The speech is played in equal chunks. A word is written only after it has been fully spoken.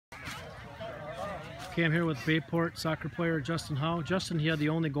Okay, I'm here with Bayport soccer player Justin Howe. Justin, he had the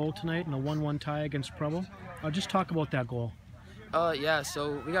only goal tonight in a 1-1 tie against Preble. Just talk about that goal. Yeah,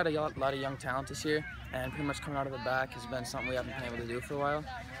 so we got a lot of young talent this year, and pretty much coming out of the back has been something we haven't been able to do for a while,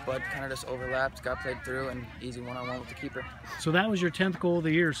 but kind of just overlapped, got played through, and easy one-on-one with the keeper. So that was your 10th goal of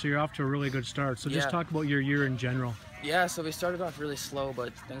the year, so you're off to a really good start. So just Yeah. talk about your year in general. Yeah, so we started off really slow,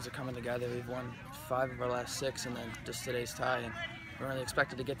 but things are coming together. We've won 5 of our last 6, and then just today's tie, and we weren't really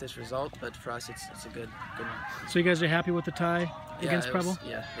expected to get this result, but for us it's a good one. So you guys are happy with the tie against Preble?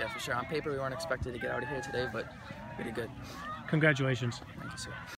 Yeah, for sure. On paper we weren't expected to get out of here today, but we did good. Congratulations. Thank you, sir.